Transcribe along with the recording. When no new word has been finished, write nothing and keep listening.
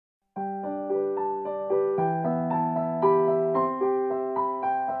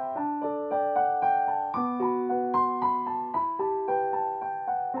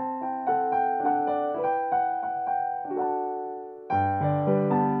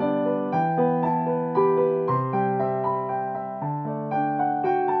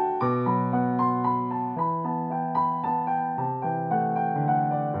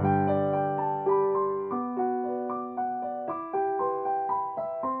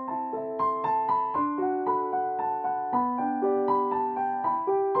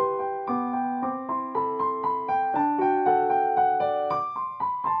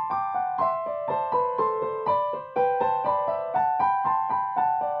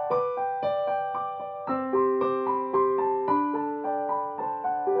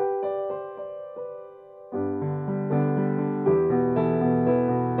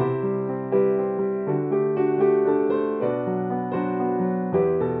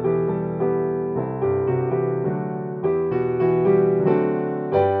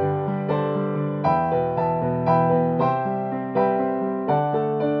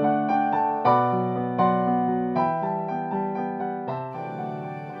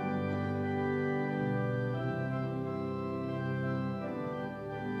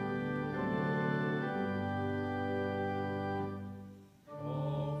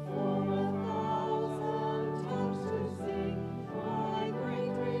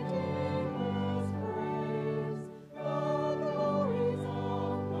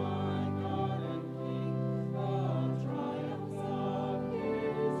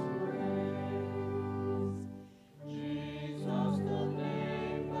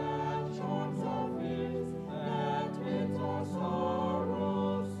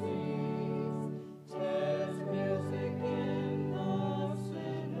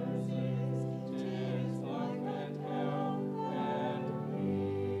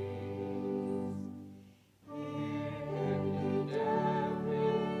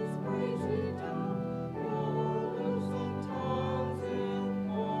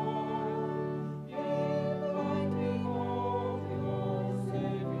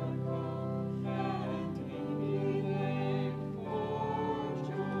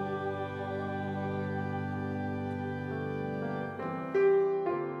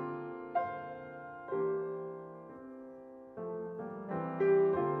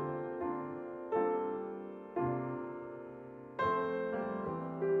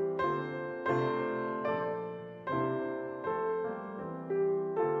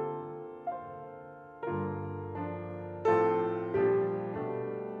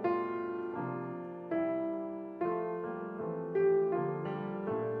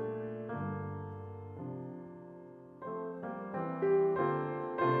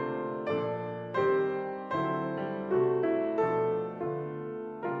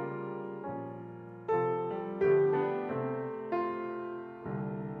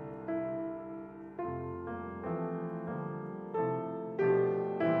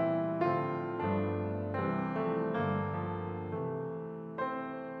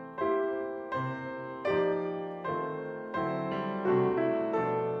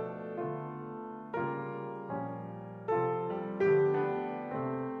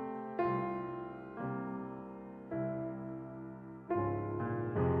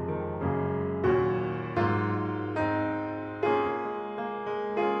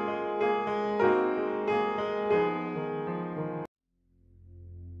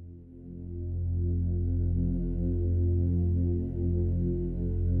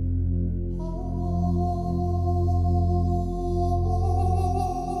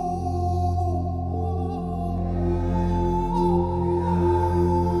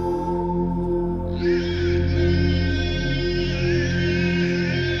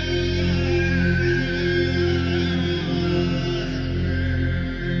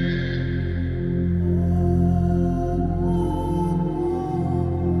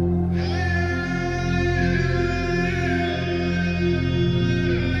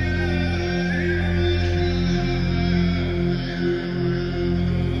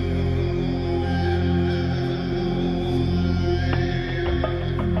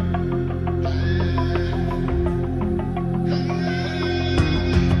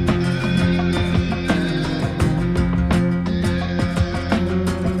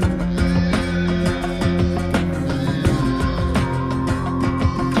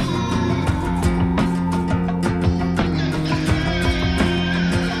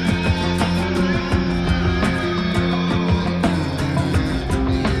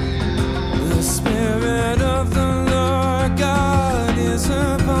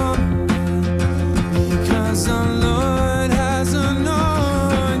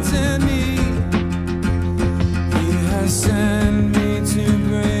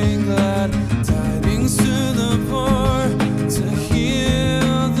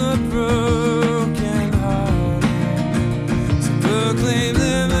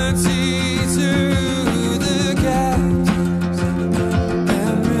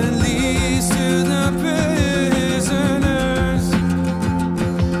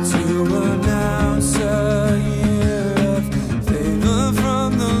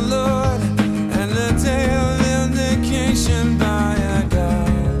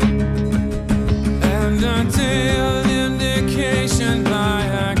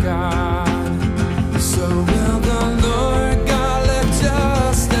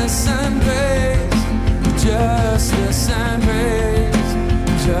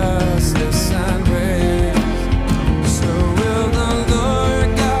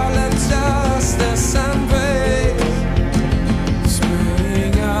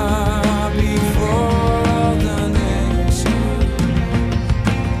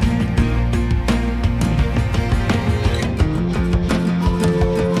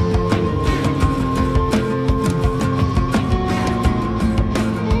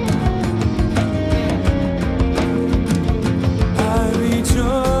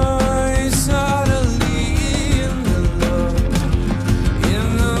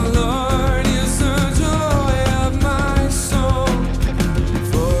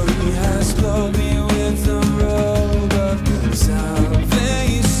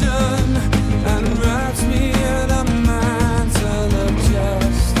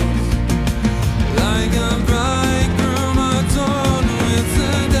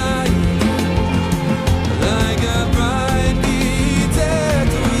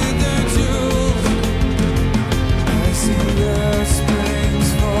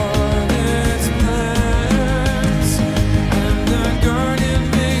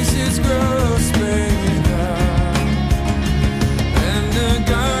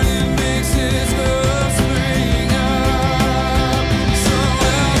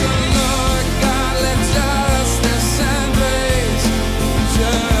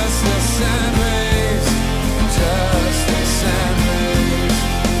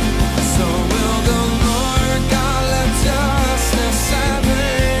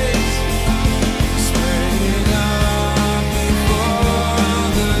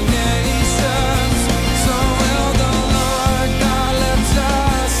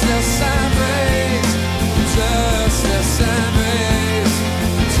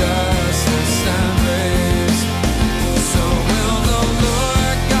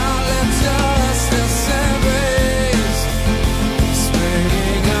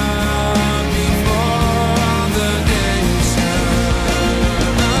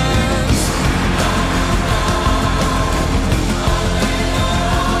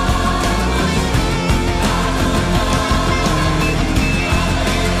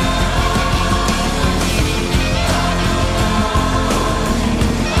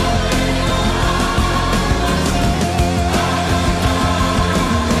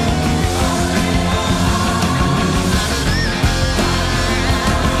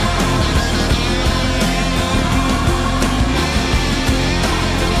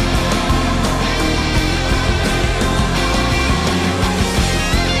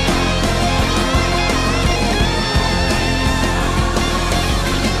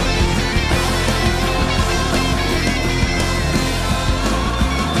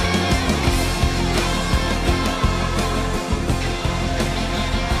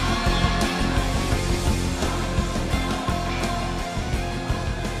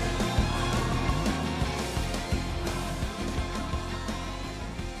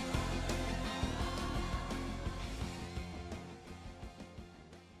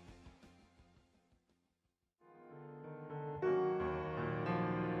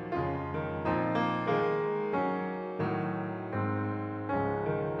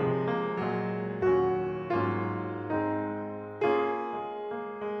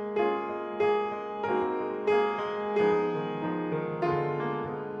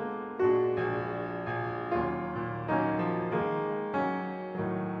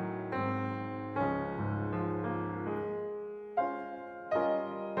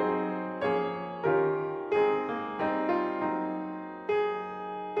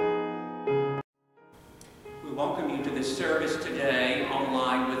welcome you to this service today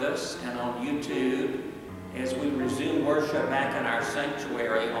online with us and on YouTube as we resume worship back in our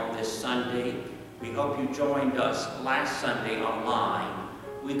sanctuary on this Sunday. We hope you joined us last Sunday online.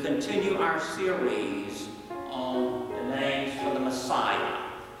 We continue our series on the names for the Messiah.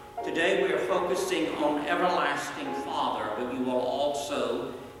 Today we are focusing on Everlasting Father, but you will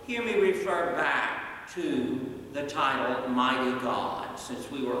also hear me refer back to the title Mighty God. Since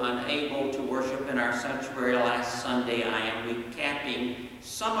we were unable to worship in our sanctuary last Sunday, I am recapping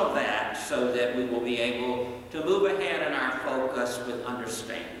some of that so that we will be able to move ahead in our focus with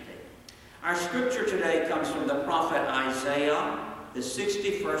understanding. Our scripture today comes from the prophet Isaiah, the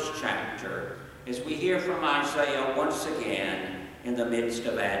 61st chapter, as we hear from Isaiah once again in the midst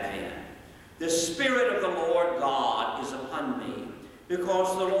of Advent. The Spirit of the Lord God is upon me,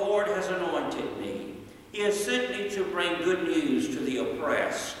 because the Lord has anointed me. He has sent me to bring good news to the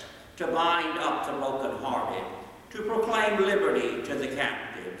oppressed, to bind up the brokenhearted, to proclaim liberty to the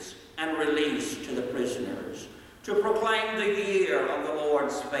captives and release to the prisoners, to proclaim the year of the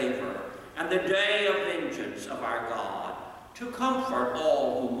Lord's favor and the day of vengeance of our God, to comfort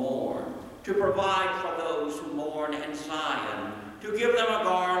all who mourn, to provide for those who mourn in Zion, to give them a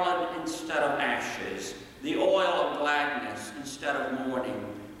garland instead of ashes, the oil of gladness instead of mourning,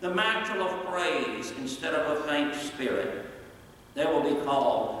 the mantle of praise instead of a faint spirit. They will be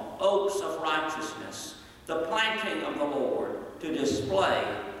called oaks of righteousness, the planting of the Lord, to display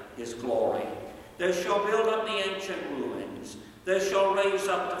his glory. They shall build up the ancient ruins. They shall raise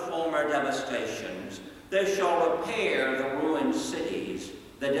up the former devastations. They shall repair the ruined cities,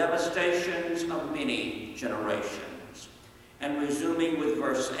 the devastations of many generations. And resuming with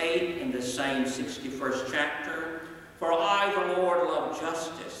verse 8 in the same 61st chapter, for I, the Lord, love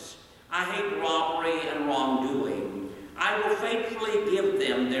justice. I hate robbery and wrongdoing. I will faithfully give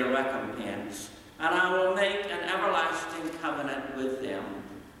them their recompense, and I will make an everlasting covenant with them.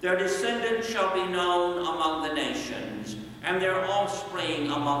 Their descendants shall be known among the nations, and their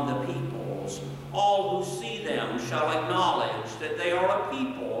offspring among the peoples. All who see them shall acknowledge that they are a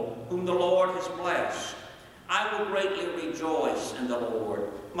people whom the Lord has blessed. I will greatly rejoice in the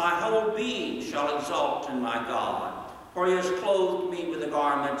Lord. My whole being shall exult in my God. For he has clothed me with the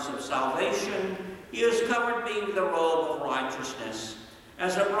garments of salvation. He has covered me with the robe of righteousness.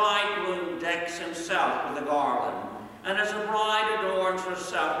 As a bridegroom decks himself with a garland, and as a bride adorns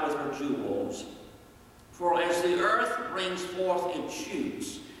herself with her jewels. For as the earth brings forth its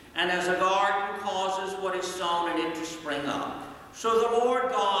shoots, and as a garden causes what is sown in it to spring up, so the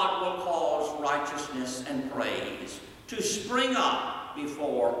Lord God will cause righteousness and praise to spring up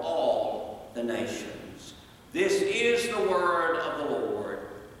before all the nations. This is the word of the Lord.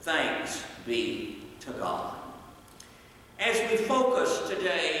 Thanks be to God. As we focus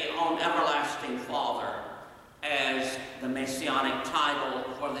today on Everlasting Father as the messianic title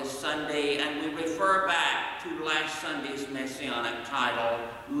for this Sunday, and we refer back to last Sunday's messianic title,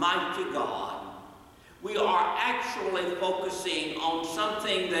 Mighty God, we are actually focusing on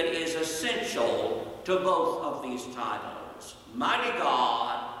something that is essential to both of these titles, Mighty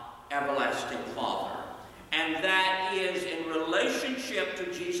God, Everlasting Father. And that is in relationship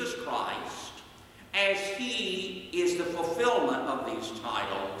to Jesus Christ, as he is the fulfillment of these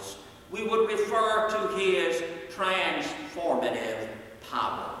titles, we would refer to his transformative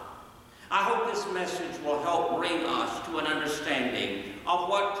power. I hope this message will help bring us to an understanding of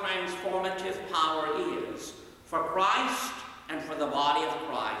what transformative power is for Christ and for the body of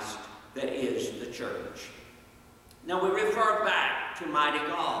Christ that is the church. Now we refer back to Mighty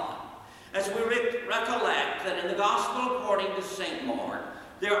God as we recollect that in the Gospel according to St. Mark,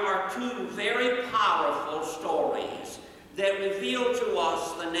 there are two very powerful stories that reveal to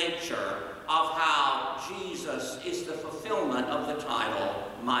us the nature of how Jesus is the fulfillment of the title,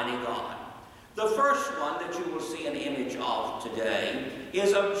 Mighty God. The first one that you will see an image of today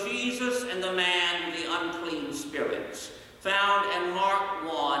is of Jesus and the man with the unclean spirits, found in Mark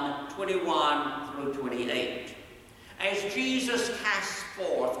 1:21 through 28. As Jesus casts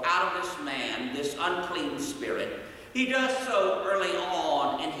forth out of this man this unclean spirit, he does so early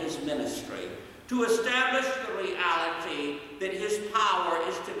on in his ministry to establish the reality that his power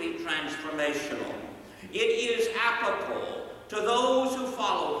is to be transformational. It is applicable to those who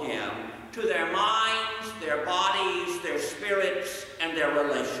follow him, to their minds, their bodies, their spirits, and their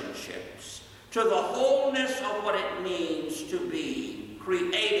relationships, to the wholeness of what it means to be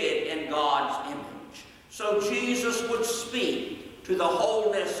created in God's image. So Jesus would speak to the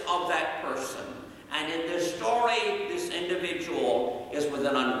wholeness of that person. And in this story, this individual is with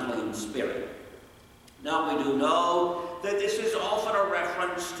an unclean spirit. Now we do know that this is often a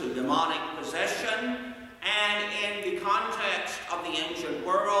reference to demonic possession, and in the context of the ancient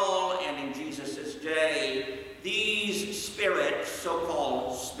world and in Jesus' day, these spirits,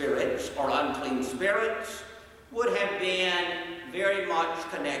 so-called spirits or unclean spirits, would have been very much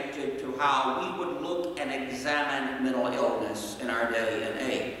connected to how we would look and examine mental illness in our day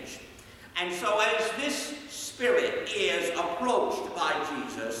and age. And so as this spirit is approached by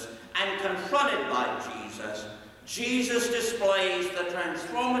Jesus and confronted confronted by Jesus, Jesus displays the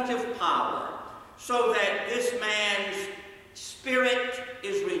transformative power so that this man's spirit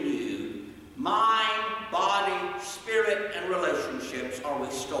is renewed. Mind, body, spirit, and relationships are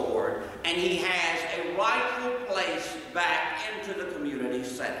restored, and he has a rightful place back into the community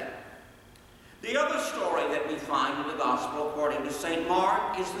setting. The other story that we find in the Gospel according to St.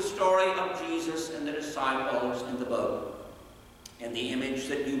 Mark is the story of Jesus and the disciples in the boat. And the image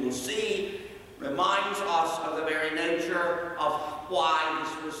that you will see reminds us of the very nature of why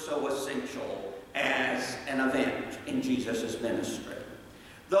this was so essential as an event in Jesus' ministry.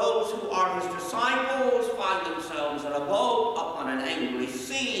 Those who are his disciples find themselves in a boat upon an angry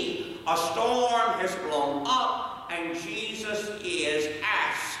sea. A storm has blown up, and Jesus is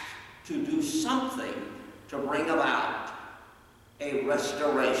asked to do something to bring about a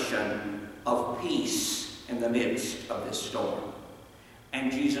restoration of peace in the midst of this storm.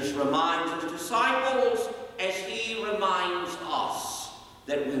 And Jesus reminds his disciples, as he reminds us,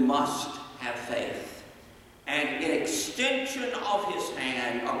 that we must have faith. And in extension of his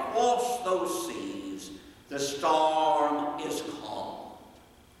hand across those seas, the storm is calmed.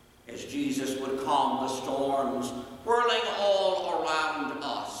 As Jesus would calm the storms whirling all around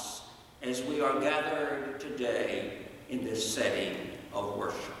us, as we are gathered today in this setting of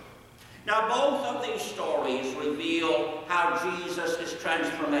worship. Now, both of these stories reveal how Jesus is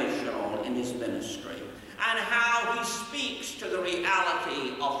transformational in his ministry and how he speaks to the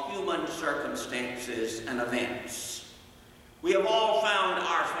reality of human circumstances and events. We have all found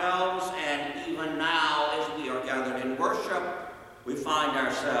ourselves, and even now as we are gathered in worship, we find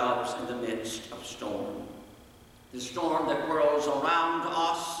ourselves in the midst of storm. The storm that whirls around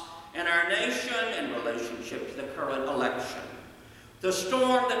us in our nation in relationship to the current election. The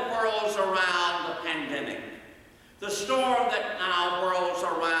storm that whirls around the pandemic. The storm that now whirls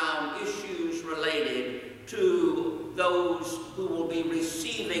around issues related to those who will be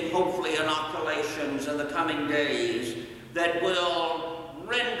receiving, hopefully, inoculations in the coming days that will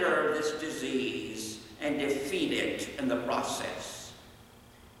render this disease and defeat it in the process.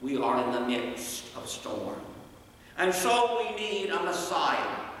 We are in the midst of storm. And so we need a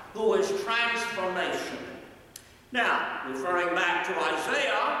Messiah who is transformational. Now, referring back to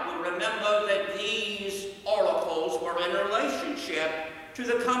Isaiah, we remember that these oracles were in relationship to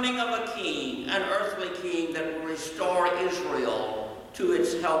the coming of a king, an earthly king that will restore Israel to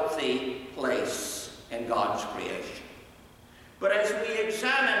its healthy place in God's creation. But as we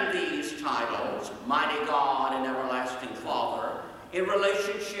examine these titles, Mighty God and Everlasting Father, in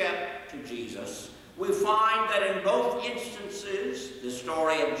relationship to Jesus, we find that in both instances, the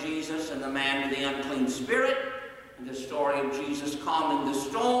story of Jesus and the man with the unclean spirit, and the story of Jesus calming the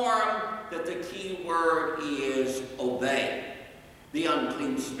storm, that the key word is obey. The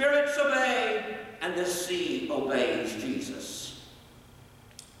unclean spirits obey, and the sea obeys Jesus.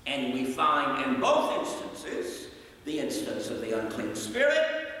 And we find in both instances, the instance of the unclean spirit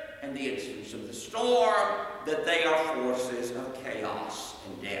and the instance of the storm, that they are forces of chaos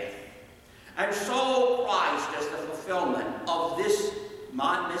and death. And so Christ, as the fulfillment of this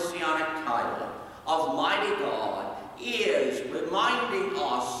messianic title of Mighty God, is reminding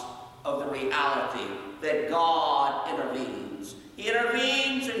us of the reality that God intervenes. He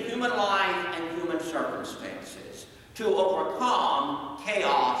intervenes in human life and human circumstances to overcome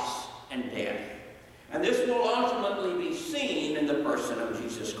chaos and death. And this will ultimately be seen in the person of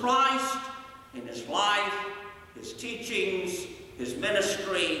Jesus Christ, in his life, his teachings, his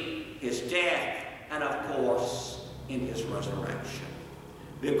ministry, his death, and of course, in his resurrection.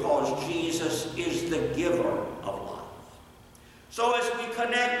 Because Jesus is the giver of life. So as we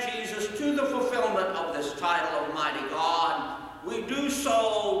connect Jesus to the fulfillment of this title of Mighty God, we do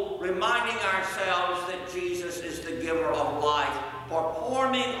so reminding ourselves that Jesus is the giver of life,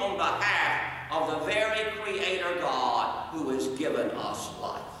 performing on behalf of the very Creator God who has given us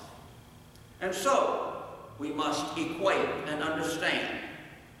life. And so, we must equate and understand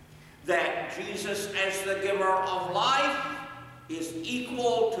that Jesus as the giver of life is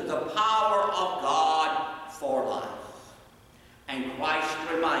equal to the power of God for life. And Christ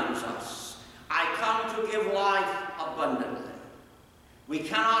reminds us, I come to give life abundantly. We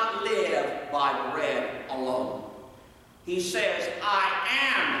cannot live by bread alone. He says, I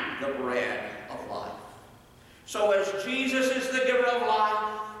am the bread of life. So as Jesus is the giver of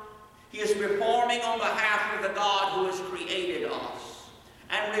life, he is performing on behalf of the God who has created us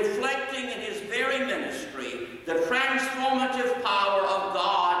and reflecting in his very ministry the transformative power of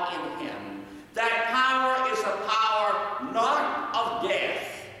God in him. That power is a power not of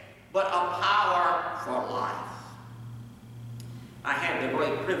death, but a power for life. I had the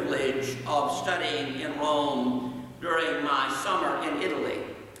great privilege privilege of studying in Rome during my summer in Italy.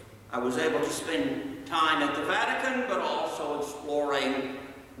 I was able to spend time at the Vatican, but also exploring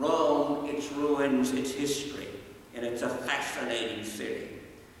Rome, its ruins, its history, and it's a fascinating city.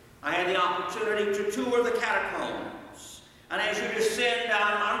 I had the opportunity to tour the catacombs, and as you descend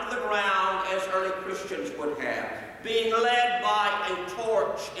down onto the ground, as early Christians would have, being led by a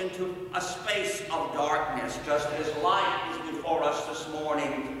torch into a space of darkness, just as light is before us this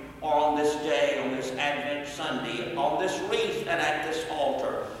morning, or on this day, on this Advent Sunday, on this wreath and at this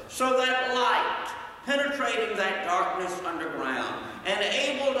altar, so that light penetrating that darkness underground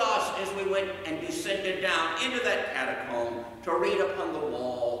enabled us, as we went and descended down into that catacomb, to read upon the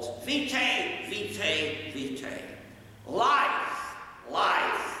walls, Vitae, Vitae, Vitae. Life,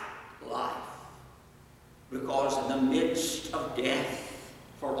 life, life. Because in the midst of death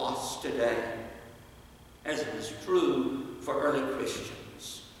for us today, as it was true for early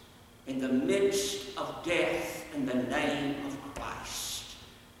Christians, in the midst of death in the name of Christ,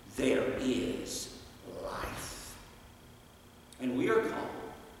 there is life. And we are called.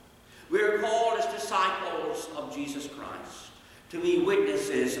 We are called as disciples of Jesus Christ to be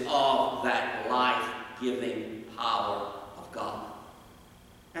witnesses of that life-giving power of God.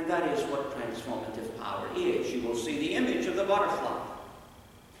 And that is what transformative power is. You will see the image of the butterfly.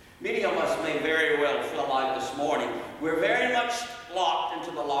 Many of us may very well feel like this morning we're very much locked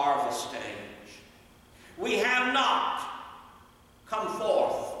into the larva stage. We have not come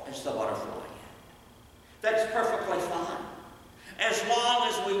forth as the butterfly yet. That's perfectly fine. As long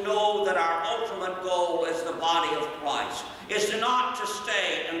as we know that our ultimate goal as the body of Christ is not to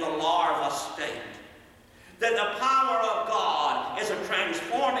stay in the larva state, that the power of God is a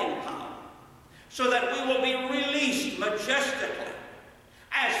transforming power, so that we will be released majestically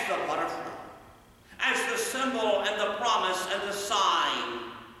as the butterfly, as the symbol and the promise and the sign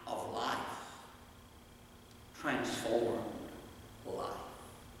of life. Transformed life.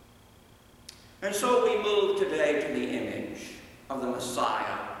 And so we move today to the image of the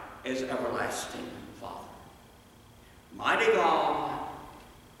Messiah as everlasting Father. Mighty God,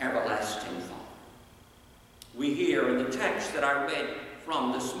 everlasting Father. We hear in the text that I read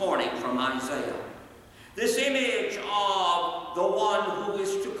from this morning from Isaiah, this image of the one who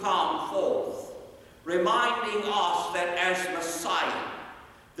is to come forth, reminding us that as Messiah,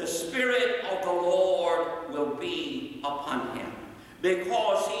 the Spirit of the Lord will be upon him,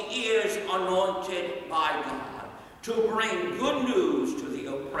 because he is anointed by God to bring good news to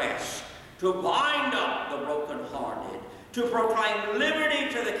the oppressed, to bind up the brokenhearted, to proclaim liberty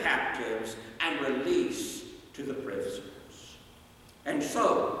to the captives and release to the prisoners. And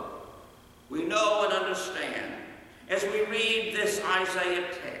so, we know and understand, as we read this Isaiah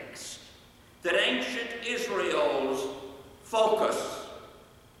text, that ancient Israel's focus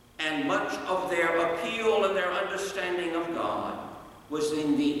and much of their appeal and their understanding of God was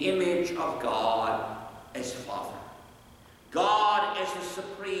in the image of God as Father. God as the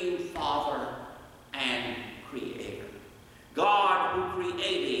supreme Father and Creator. God who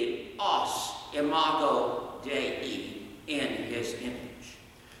created us, imago Dei, in his image.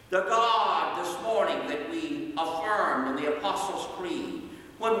 The God this morning that we affirmed in the Apostles' Creed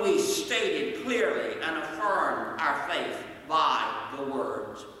when we stated clearly and affirmed our faith by the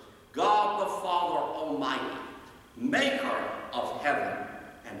words, God the Father Almighty, maker of heaven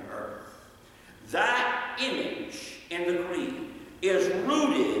and earth. That image in the Creed is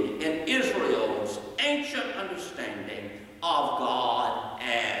rooted in Israel's ancient understanding of God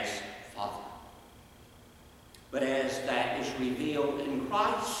as Father. But as that is revealed in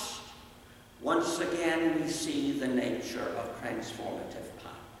Christ, once again we see the nature of transformative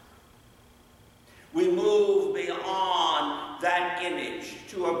power. We move beyond that image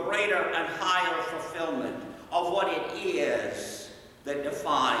to a greater and higher fulfillment of what it is that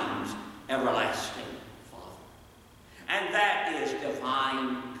defines everlasting Father. And that is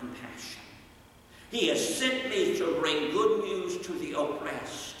divine compassion. He has sent me to bring good news to the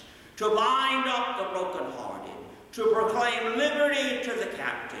oppressed, to bind up the brokenhearted, to proclaim liberty to the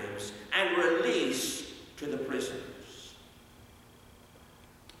captives and release to the prisoners.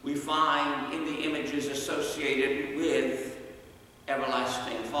 We find in the images associated with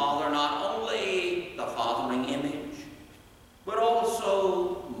everlasting Father not only the fathering image, but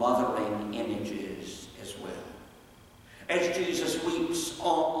also mothering images as well. As Jesus weeps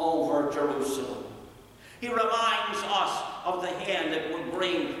all over Jerusalem, he reminds us of the hen that would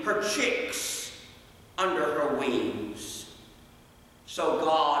bring her chicks under her wings. So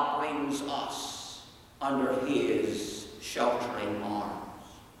God brings us under his sheltering arms.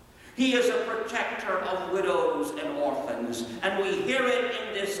 He is a protector of widows and orphans. And we hear it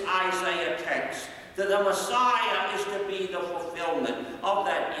in this Isaiah text that the Messiah is to be the fulfillment of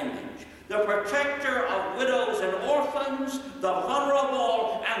that image. The protector of widows and orphans, the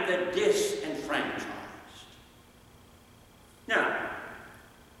vulnerable and the disenfranchised. Now,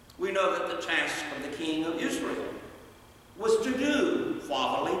 we know that the task of the king of Israel was to do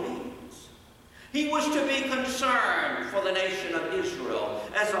fatherly deeds. He was to be concerned for the nation of Israel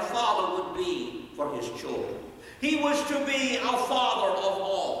as a father would be for his children. He was to be a father of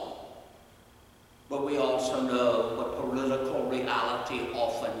all. But we also know what political reality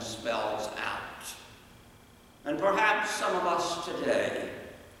often spells out. And perhaps some of us today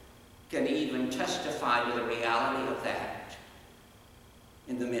can even testify to the reality of that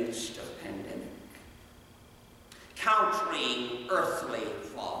in the midst of pandemic. Countering earthly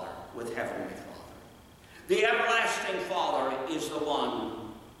father with heavenly father. The everlasting Father is the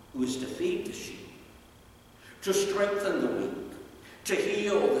one who is to feed the sheep, to strengthen the weak, to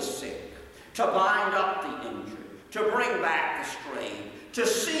heal the sick, to bind up the injured, to bring back the strayed, to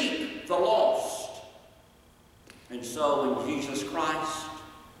seek the lost. And so in Jesus Christ,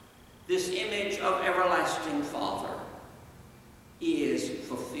 this image of everlasting Father is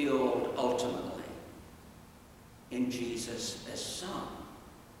fulfilled ultimately in Jesus as Son.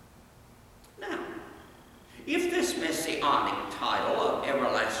 Now, if this messianic title of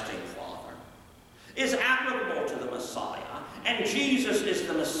everlasting Father is applicable to the Messiah, and Jesus is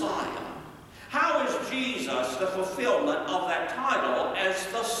the Messiah, how is Jesus the fulfillment of that title as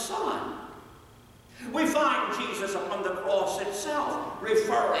the Son? We find Jesus upon the cross itself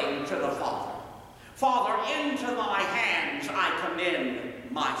referring to the Father. Father, into thy hands I commend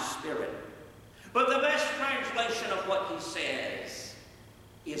my spirit. But the best translation of what he says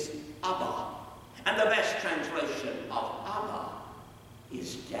is Abba. And the best translation of Abba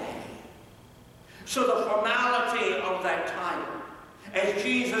is Daddy. So the formality of that title, as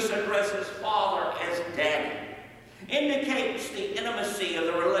Jesus addresses Father as Daddy, indicates the intimacy of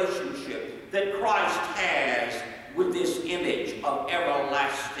the relationship that Christ has with this image of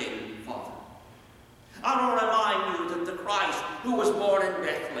everlasting Father. I want to remind you that the Christ who was born in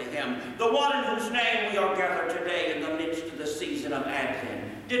Bethlehem, the one in whose name we are gathered today in the midst of the season of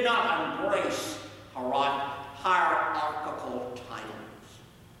Advent, did not embrace hierarchical titles.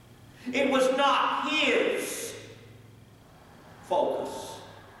 It was not his focus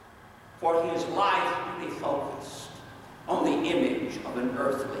for his life to be focused on the image of an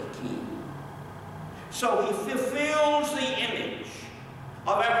earthly king. So he fulfills the image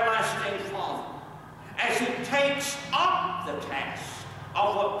of everlasting Father as he takes up the task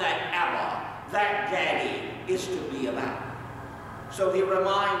of what that Abba, that Daddy, is to be about. So he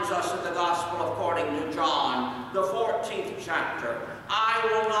reminds us in the Gospel according to John, the 14th chapter, I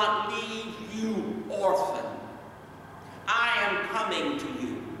will not leave you orphan. I am coming to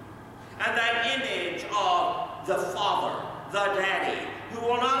you. And that image of the Father, the Daddy, who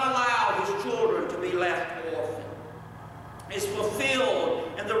will not allow his children to be left orphan, is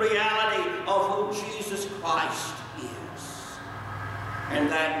fulfilled in the reality of who Jesus Christ is. And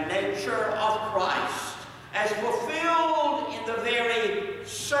that nature of Christ, as fulfilled in the very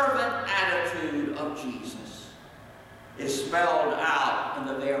servant attitude of Jesus, is spelled out in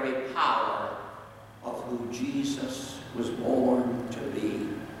the very power of who Jesus was born to be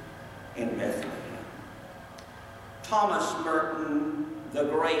in Bethlehem. Thomas Merton, the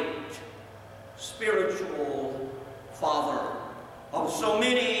great spiritual father of so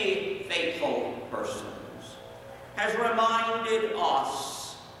many faithful persons, has reminded us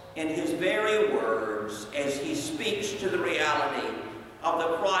in his very words as he speaks to the reality of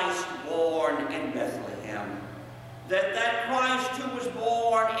the Christ born in Bethlehem, that Christ who was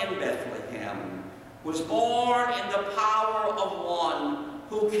born in Bethlehem was born in the power of one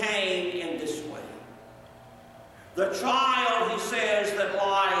who came in this way. The child, he says, that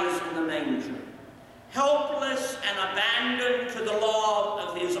lies in the manger, helpless and abandoned to the love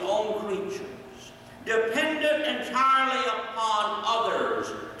of his own creatures, dependent entirely upon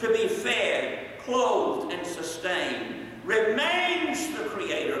others to be fed, clothed, and sustained, remains the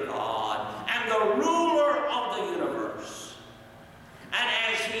Creator God and the ruler of the universe. And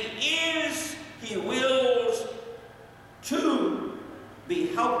as he is, he wills to be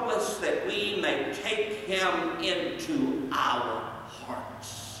helpless that we may take him into our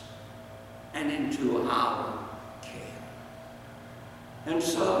hearts and into our care. And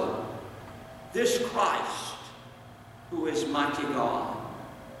so, this Christ, who is mighty God,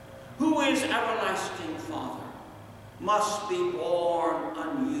 who is everlasting Father, must be born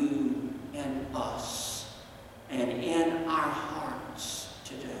anew in us and in our hearts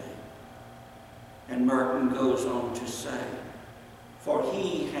today. And Merton goes on to say, for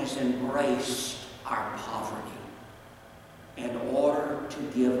he has embraced our poverty in order to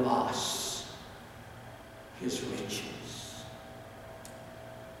give us his riches.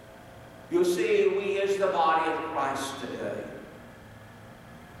 You see, we as the body of Christ today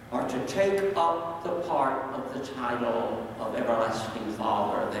are to take up the part of the title of Everlasting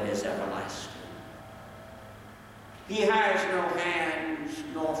Father that is everlasting. He has no hands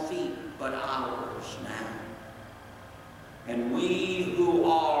nor feet but ours now. And we who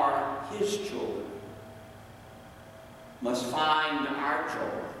are his children must find our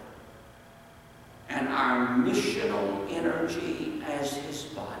joy and our missional energy as his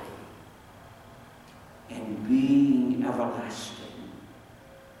body in being everlasting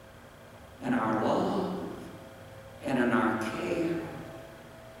in our love and in our care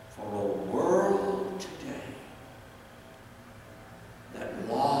for a world today that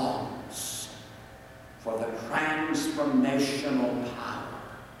longs for the transformational power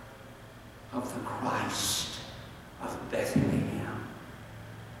of the Christ of Bethlehem.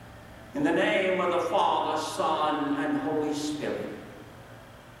 In the name of the Father, Son, and Holy Spirit,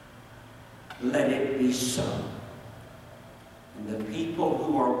 let it be so. And the people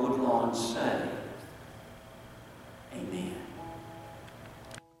who are Woodlawn say, amen.